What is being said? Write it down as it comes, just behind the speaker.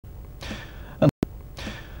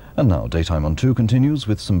And now Daytime on 2 continues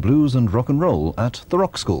with some blues and rock and roll at the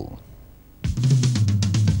Rock School.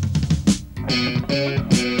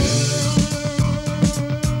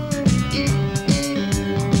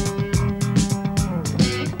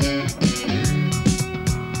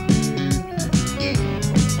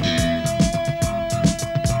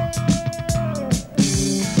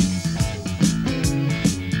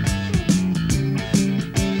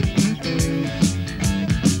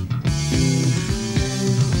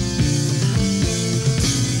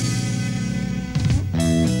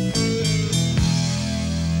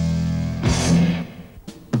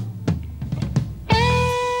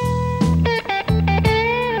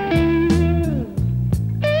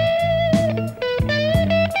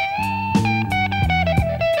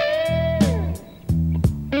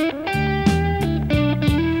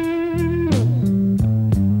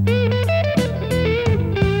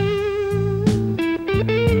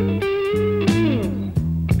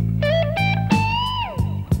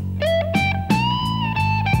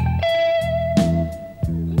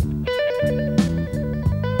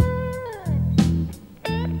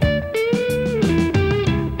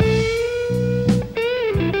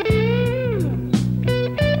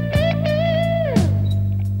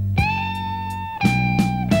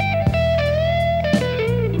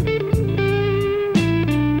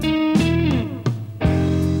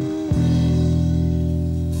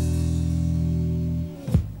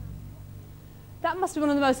 Must be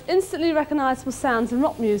one of the most instantly recognisable sounds in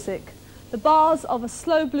rock music, the bars of a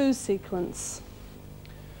slow blues sequence.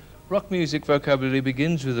 Rock music vocabulary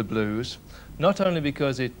begins with the blues, not only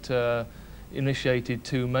because it initiated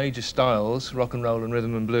 2 major styles, rock and roll and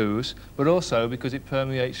rhythm and blues, but also because it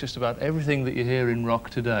permeates just about everything that you hear in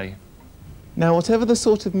rock today. Now, whatever the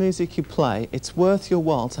sort of music you play, it's worth your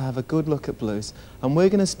while to have a good look at blues, and we're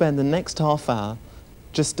going to spend the next half hour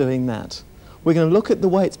just doing that. We're going to look at the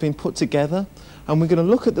way it's been put together, and we're going to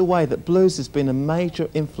look at the way that blues has been a major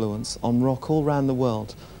influence on rock all around the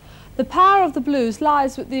world. The power of the blues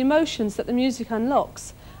lies with the emotions that the music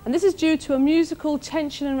unlocks, and this is due to a musical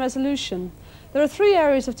tension and resolution. There are 3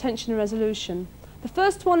 areas of tension and resolution. The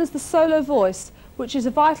first one is the solo voice, which is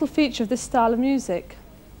a vital feature of this style of music.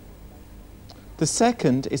 The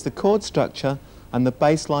second is the chord structure and the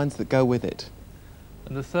bass lines that go with it.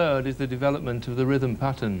 And the third is the development of the rhythm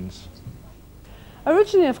patterns.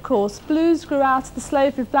 Originally, of course, blues grew out of the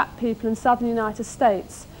slavery of black people in southern United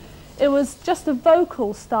States. It was just a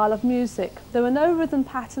vocal style of music. There were no rhythm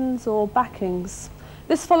patterns or backings.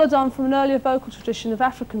 This followed on from an earlier vocal tradition of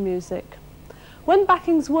African music. When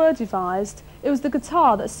backings were devised, it was the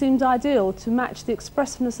guitar that seemed ideal to match the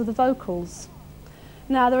expressiveness of the vocals.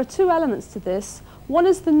 Now, there are 2 elements to this. One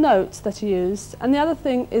is the notes that are used, and the other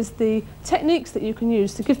thing is the techniques that you can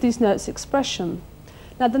use to give these notes expression.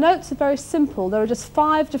 Now, the notes are very simple. There are just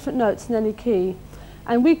 5 different notes in any key,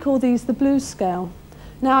 and we call these the blues scale.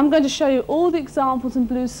 Now, I'm going to show you all the examples in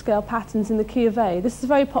blues scale patterns in the key of A. This is a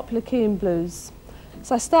very popular key in blues.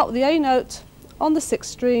 So I start with the A note on the 6th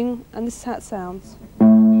string, and this is how it sounds.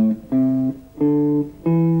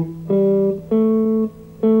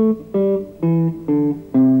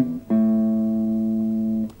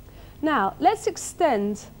 Now, let's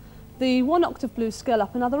extend the 1 octave blues scale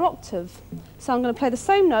up another octave. So I'm going to play the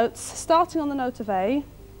same notes, starting on the note of A.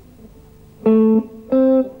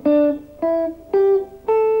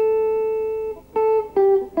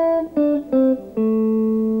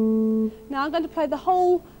 Now I'm going to play the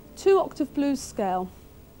whole 2 octave blues scale.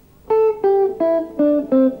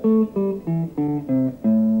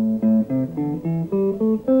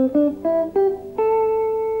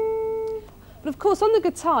 But of course, on the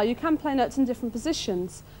guitar you can play notes in different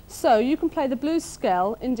positions, so you can play the blues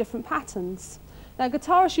scale in different patterns. Now,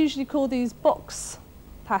 guitarists usually call these box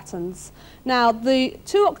patterns. Now, the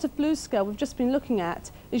 2 octave blues scale we've just been looking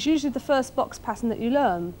at is usually the first box pattern that you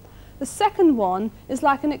learn. The second one is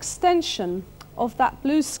like an extension of that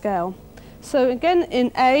blues scale. So again,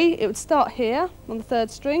 in A, it would start here on the 3rd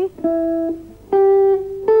string.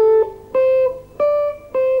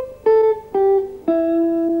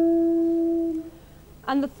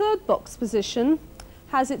 And the 3rd box position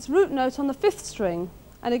has its root note on the 5th string.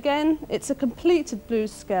 And again, it's a completed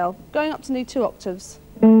blues scale, going up to need 2 octaves.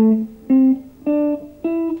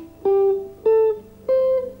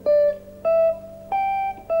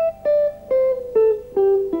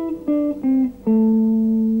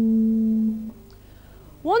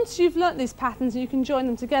 Once you've learnt these patterns and you can join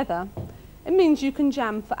them together, it means you can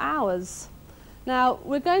jam for hours. Now,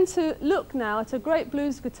 we're going to look now at a great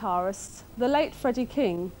blues guitarist, the late Freddie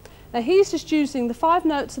King. Now, he's just using the 5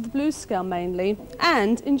 notes of the blues scale mainly,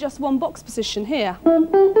 and in just 1 box position here.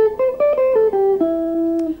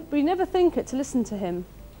 but you never think it to listen to him.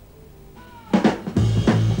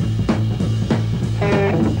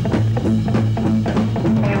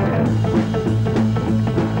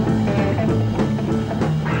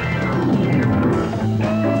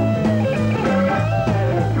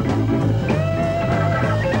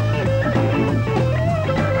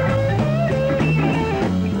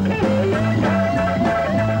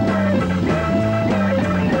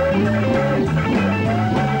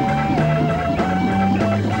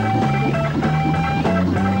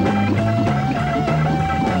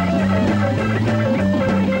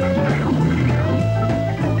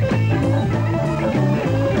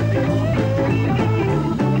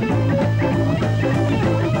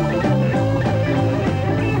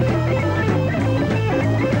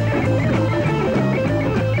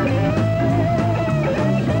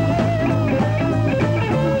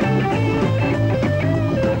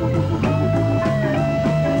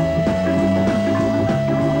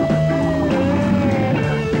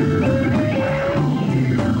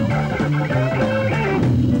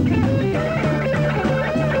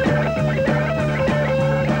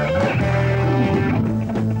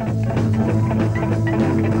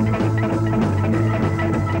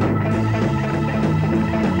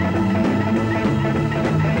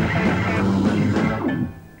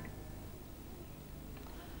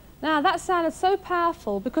 Now that sound is so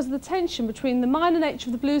powerful because of the tension between the minor nature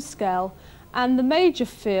of the blues scale and the major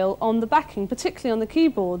feel on the backing, particularly on the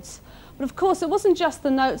keyboards. But of course it wasn't just the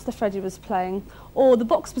notes that Freddie was playing or the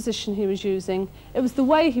box position he was using, it was the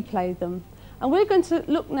way he played them. And we're going to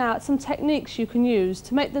look now at some techniques you can use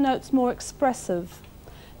to make the notes more expressive.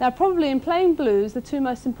 Now probably in playing blues the two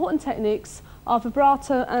most important techniques are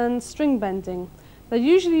vibrato and string bending. They're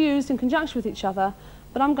usually used in conjunction with each other,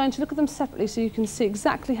 but I'm going to look at them separately so you can see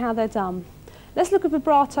exactly how they're done. Let's look at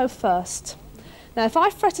vibrato first. Now if I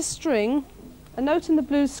fret a string, a note in the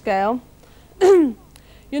blues scale, you'll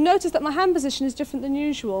notice that my hand position is different than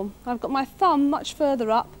usual. I've got my thumb much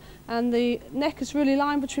further up and the neck is really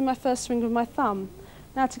lined between my first finger and my thumb.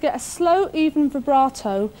 Now to get a slow, even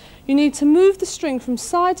vibrato, you need to move the string from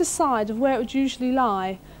side to side of where it would usually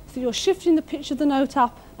lie, so you're shifting the pitch of the note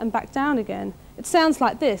up and back down again. It sounds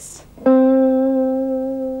like this.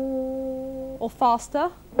 Or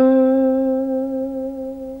faster.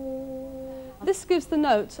 This gives the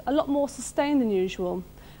note a lot more sustain than usual.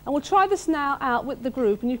 And we'll try this now out with the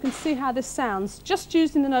group and you can see how this sounds, just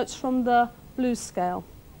using the notes from the blues scale.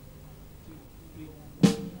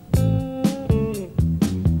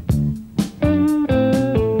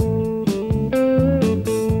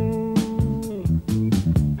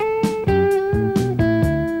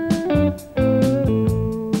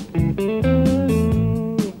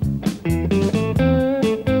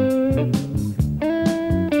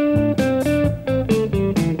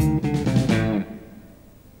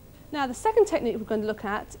 Now the second technique we're going to look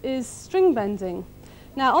at is string bending.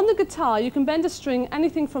 Now on the guitar you can bend a string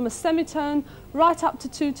anything from a semitone right up to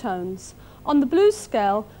 2 tones. On the blues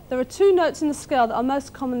scale there are 2 notes in the scale that are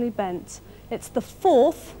most commonly bent. It's the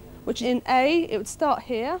 4th, which in A it would start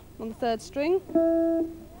here on the 3rd string,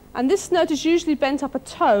 and this note is usually bent up a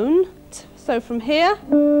tone, so from here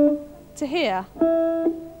to here.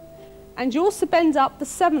 And you also bend up the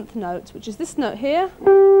 7th note, which is this note here.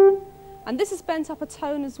 And this is bent up a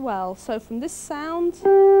tone as well, so from this sound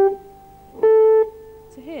to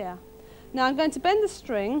here. Now I'm going to bend the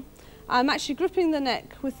string. I'm actually gripping the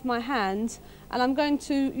neck with my hand, and I'm going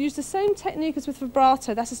to use the same technique as with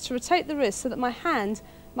vibrato, that is to rotate the wrist so that my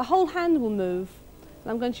whole hand will move.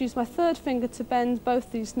 And I'm going to use my 3rd finger to bend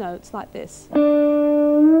both these notes like this.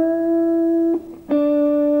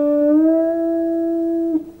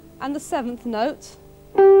 And the 7th note.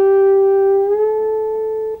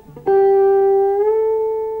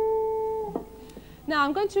 Now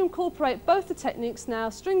I'm going to incorporate both the techniques now,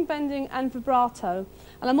 string bending and vibrato,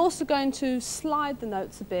 and I'm also going to slide the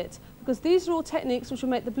notes a bit because these are all techniques which will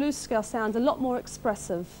make the blues scale sound a lot more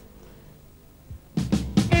expressive.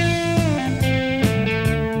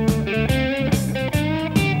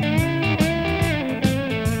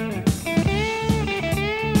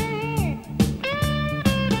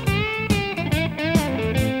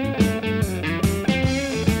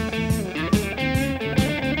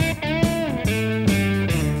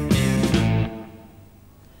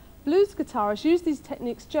 Guitarists use these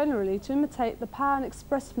techniques generally to imitate the power and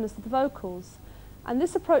expressiveness of the vocals, and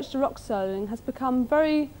this approach to rock soloing has become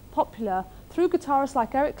very popular through guitarists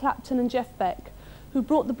like Eric Clapton and Jeff Beck, who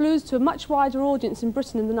brought the blues to a much wider audience in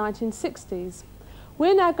Britain in the 1960s.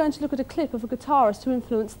 We're now going to look at a clip of a guitarist who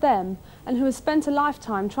influenced them and who has spent a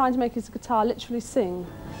lifetime trying to make his guitar literally sing.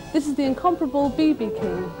 This is the incomparable B.B.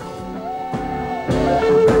 King.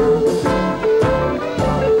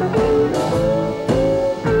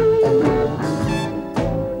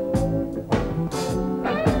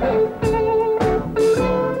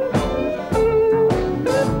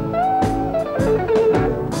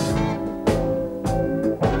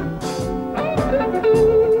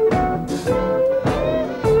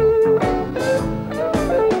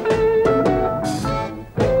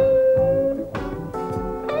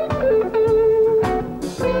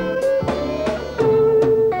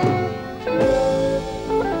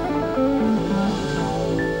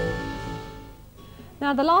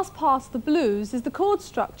 Now the last part of the blues is the chord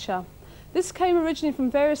structure. This came originally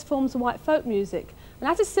from various forms of white folk music, and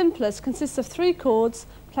at its simplest consists of 3 chords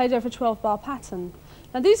played over a 12-bar pattern.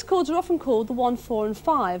 Now these chords are often called the 1, 4 and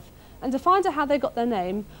 5, and to find out how they got their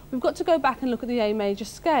name, we've got to go back and look at the A major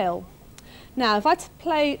scale. Now if I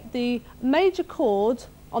play the major chord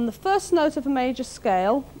on the first note of a major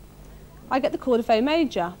scale, I get the chord of A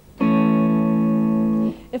major.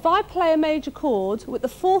 If I play a major chord with the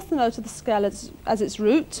 4th note of the scale as its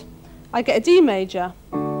root, I get a D major.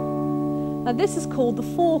 Now this is called the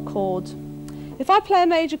 4 chord. If I play a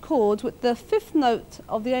major chord with the 5th note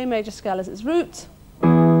of the A major scale as its root,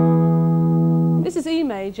 this is E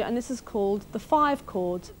major, and this is called the 5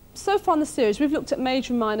 chord. So far in the series we've looked at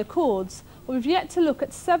major and minor chords, but we've yet to look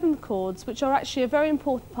at 7th chords, which are actually a very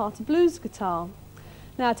important part of blues guitar.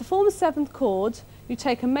 Now to form a 7th chord, you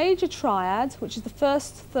take a major triad, which is the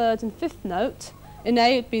 1st, 3rd and 5th note. In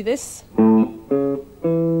A it would be this,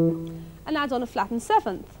 and add on a flattened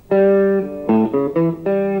 7th.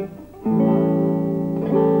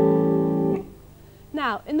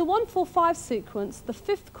 Now in the 1, 4, 5 sequence, the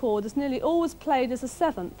 5th chord is nearly always played as a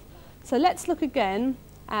 7th. So let's look again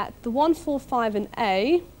at the 1, 4, 5 in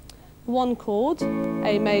A, 1 chord,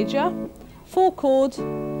 A major, 4 chord,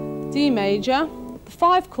 D major,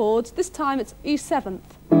 5 chords, this time it's E7th.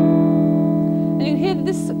 And you can hear that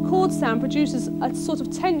this chord sound produces a sort of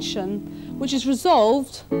tension which is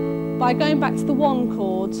resolved by going back to the 1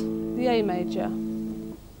 chord, the A major.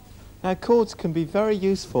 Now chords can be very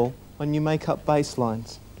useful when you make up bass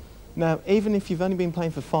lines. Now even if you've only been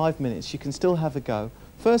playing for 5 minutes, you can still have a go.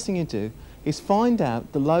 First thing you do is find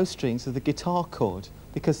out the low strings of the guitar chord,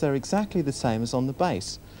 because they're exactly the same as on the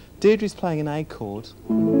bass. Deirdre's playing an A chord,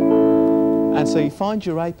 and so you find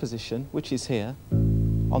your A position, which is here,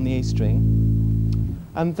 on the E string,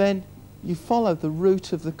 and then you follow the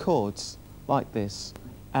root of the chords, like this.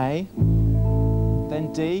 A,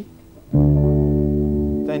 then D,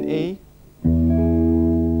 then E,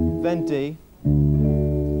 then D,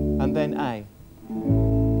 and then A.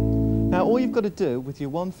 Now all you've got to do with your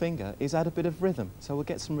one finger is add a bit of rhythm, so we'll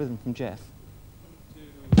get some rhythm from Geoff.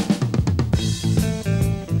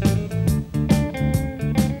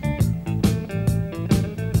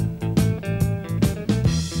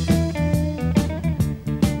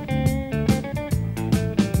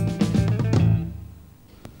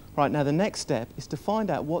 Right, now the next step is to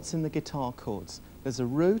find out what's in the guitar chords. There's a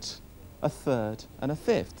root, a 3rd and a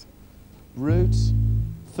 5th. Root,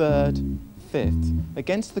 3rd, 5th.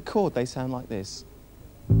 Against the chord they sound like this.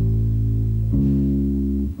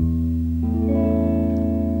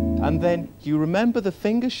 And then you remember the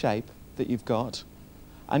finger shape that you've got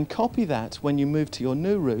and copy that when you move to your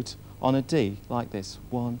new root on a D, like this.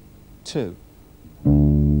 1, 2.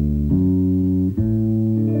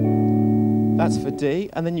 That's for D,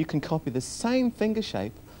 and then you can copy the same finger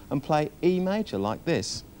shape and play E major like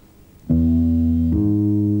this.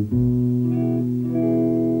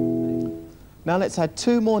 Now let's add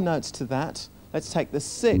 2 more notes to that. Let's take the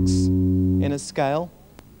 6 in a scale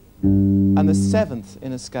and the 7th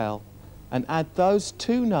in a scale and add those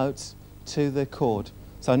 2 notes to the chord.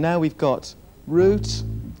 So now we've got root,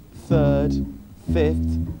 3rd,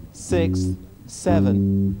 5th, 6th,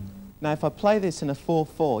 7. Now if I play this in a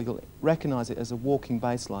 4/4, you'll recognise it as a walking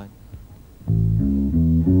bass line.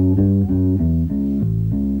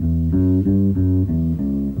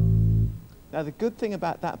 Now the good thing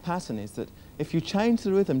about that pattern is that if you change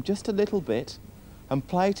the rhythm just a little bit and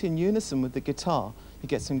play it in unison with the guitar, you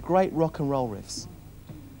get some great rock and roll riffs.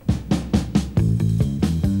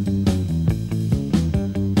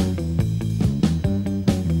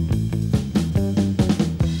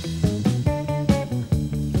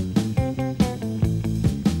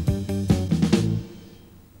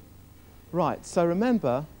 Right, so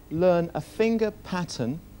remember, learn a finger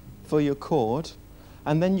pattern for your chord,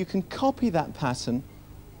 and then you can copy that pattern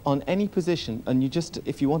on any position, and you just,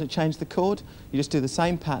 if you want to change the chord, you just do the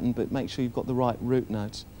same pattern, but make sure you've got the right root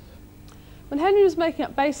note. When Henry was making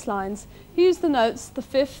up bass lines, he used the notes the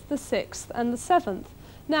 5th, the 6th and the 7th.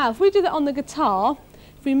 Now, if we do that on the guitar,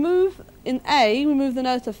 If we move in A, we move the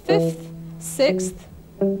note of 5th, 6th,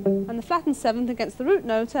 and the flattened 7th against the root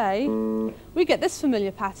note A, we get this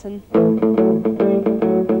familiar pattern.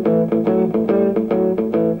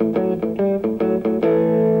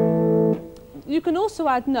 You can also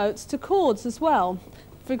add notes to chords as well.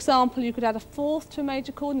 For example, you could add a 4th to a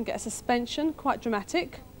major chord and get a suspension, quite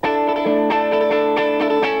dramatic.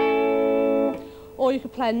 Or you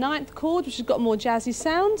could play a 9th chord, which has got a more jazzy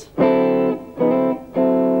sound.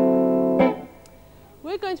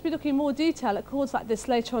 We're going to be looking in more detail at chords like this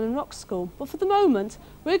later on in rock school, but for the moment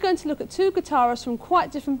we're going to look at two guitarists from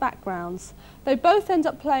quite different backgrounds. They both end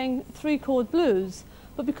up playing 3-chord blues,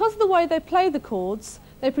 but because of the way they play the chords,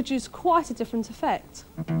 they produce quite a different effect.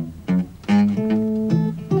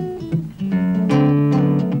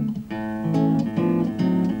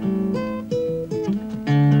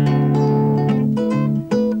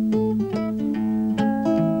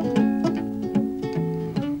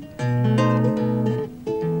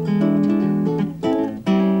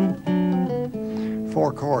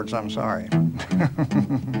 Four chords, I'm sorry.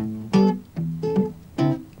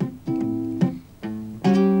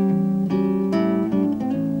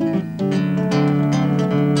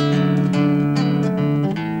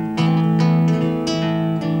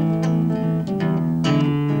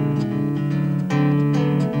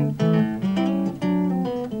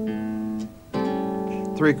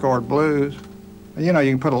 3-chord blues. You know,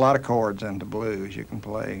 you can put a lot of chords into blues. You can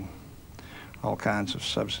play all kinds of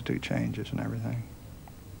substitute changes and everything,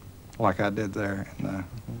 like I did there in the...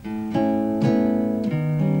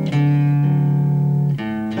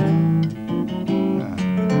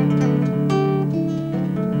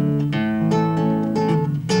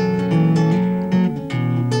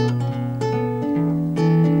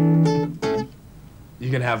 You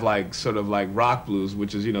can have like sort of like rock blues,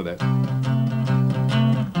 which is, you know,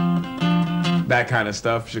 that kind of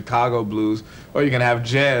stuff, Chicago blues, or you can have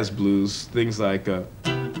jazz blues, things like The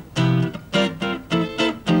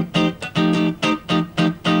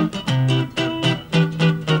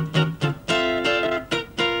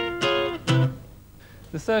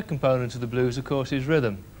third component of the blues, of course, is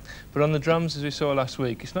rhythm. But on the drums, as we saw last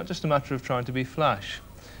week, it's not just a matter of trying to be flash.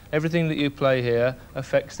 Everything that you play here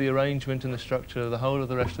affects the arrangement and the structure of the whole of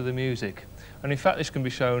the rest of the music. And in fact, this can be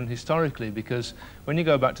shown historically, because when you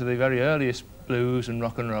go back to the very earliest blues and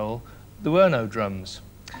rock and roll, there were no drums.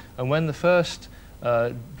 And when the first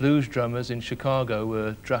blues drummers in Chicago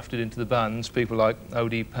were drafted into the bands, people like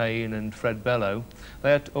O.D. Payne and Fred Bellow,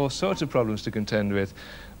 they had all sorts of problems to contend with.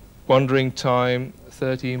 Wandering time,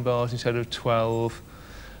 13 bars instead of 12,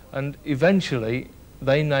 and eventually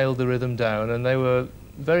they nailed the rhythm down, and they were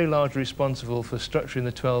very largely responsible for structuring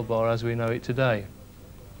the 12-bar as we know it today.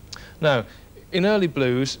 Now, in early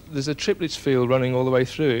blues, there's a triplets feel running all the way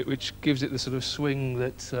through it, which gives it the sort of swing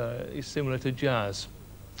that is similar to jazz.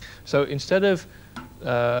 So instead of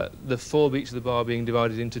the 4 beats of the bar being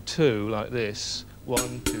divided into 2 like this,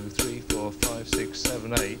 1, 2, 3, 4, 5, 6,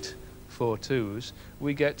 7, 8, 4 2s,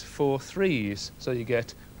 we get 4 3s. So you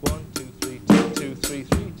get 1, 2, 3, 2, 2, 3,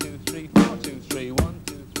 3, 2, 3, 4, 2, 3, 1,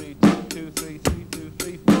 2, 3, 2, 2, 3, 3, 2,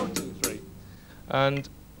 3, 4, 2, 3. And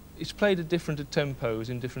it's played at different tempos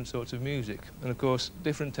in different sorts of music. And of course,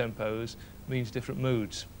 different tempos means different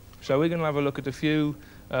moods. So we're going to have a look at a few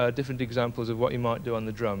different examples of what you might do on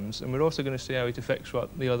the drums, and we're also going to see how it affects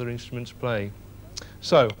what the other instruments play.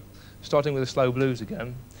 So, starting with the slow blues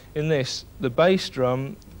again. In this, the bass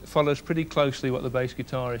drum follows pretty closely what the bass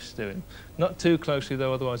guitarist's doing. Not too closely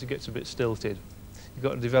though, otherwise it gets a bit stilted. You've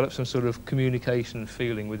got to develop some sort of communication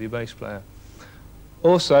feeling with your bass player.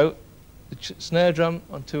 Also, the snare drum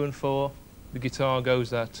on 2 and 4, the guitar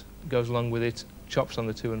goes along with it, chops on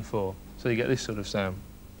the 2 and 4. So you get this sort of sound.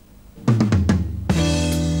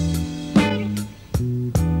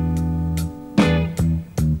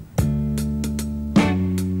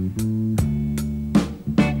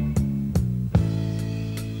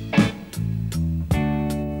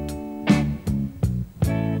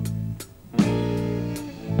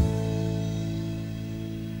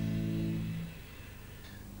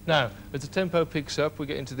 Now, as the tempo picks up, we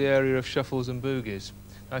get into the area of shuffles and boogies.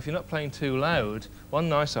 Now, if you're not playing too loud, one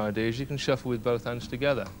nice idea is you can shuffle with both hands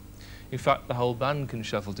together. In fact, the whole band can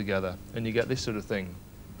shuffle together, and you get this sort of thing.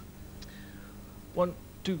 1,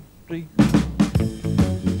 2, 3.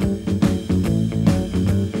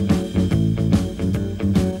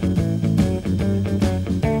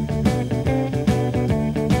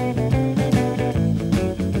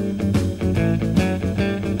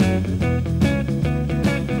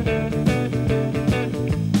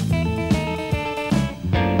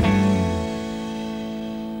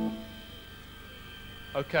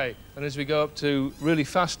 Okay, and as we go up to really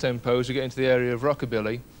fast tempos, we get into the area of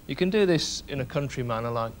rockabilly. You can do this in a country manner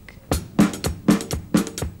like...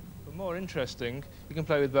 But more interesting, you can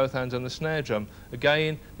play with both hands on the snare drum.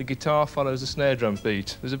 Again, the guitar follows the snare drum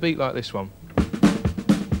beat. There's a beat like this one.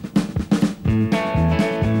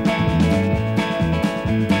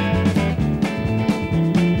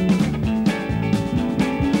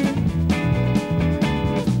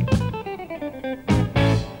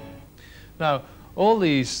 Now, all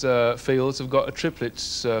these fields have got a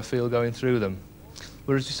triplets feel going through them.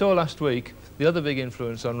 Whereas you saw last week, the other big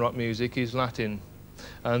influence on rock music is Latin.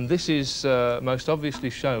 And this is most obviously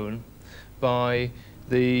shown by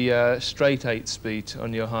the straight eighths beat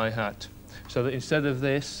on your hi-hat. So that instead of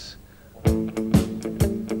this,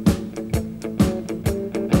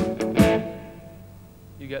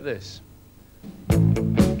 you get this.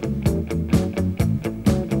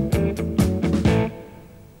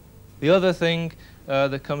 The other thing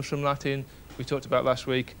that comes from Latin, we talked about last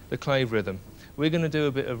week, the clave rhythm. We're going to do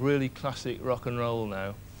a bit of really classic rock and roll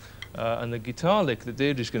now. And the guitar lick that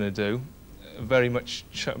Deirdre's going to do, very much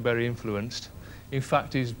Chuck Berry influenced, in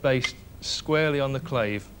fact is based squarely on the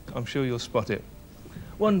clave. I'm sure you'll spot it.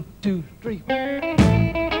 1, 2, 3.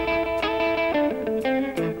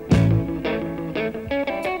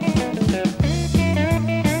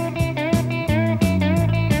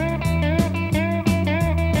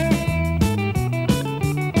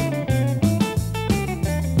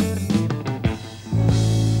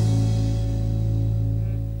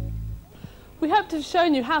 We hope to have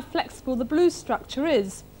shown you how flexible the blues structure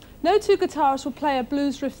is. No two guitarists will play a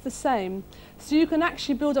blues riff the same, so you can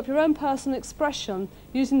actually build up your own personal expression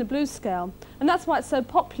using the blues scale. And that's why it's so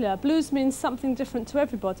popular. Blues means something different to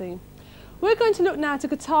everybody. We're going to look now at a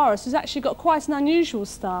guitarist who's actually got quite an unusual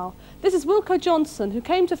style. This is Wilko Johnson, who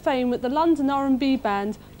came to fame with the London R&B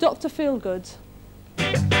band Dr. Feelgood.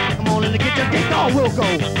 Come on in and get your guitar,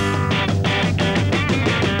 Wilko.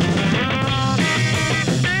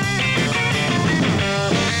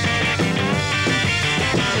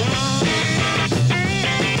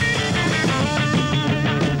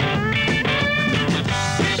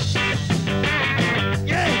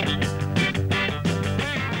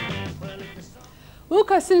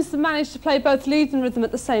 Wilko seems to manage to play both lead and rhythm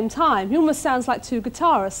at the same time. He almost sounds like two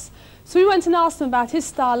guitarists. So we went and asked him about his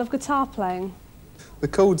style of guitar playing. The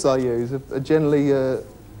chords I use are generally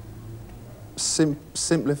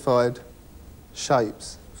simplified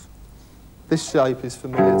shapes. This shape is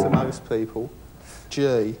familiar to most people,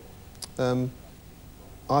 G.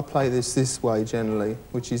 I play this way generally,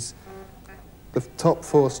 which is the top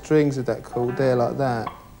 4 strings of that chord, they're like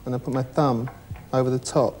that, and I put my thumb over the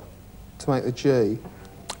top to make the G.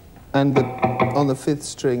 And on the 5th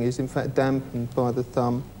string is in fact dampened by the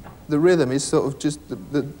thumb. The rhythm is sort of just,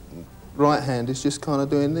 the right hand is just kind of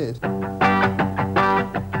doing this.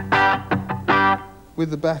 With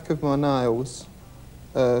the back of my nails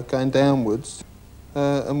going downwards,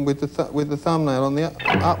 and with the thumbnail on the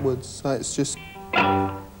upwards, so it's just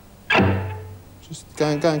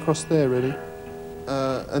going across there really.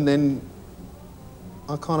 And then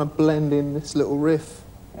I kind of blend in this little riff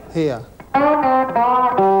here.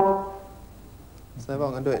 So if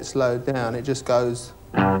I can do it slowed down, it just goes.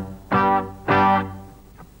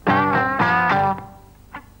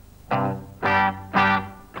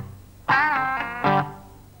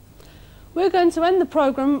 We're going to end the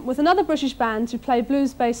programme with another British band who play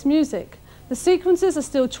blues-based music. The sequences are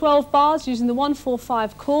still 12 bars using the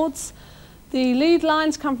 1-4-5 chords. The lead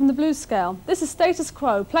lines come from the blues scale. This is Status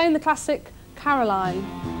Quo, playing the classic Caroline.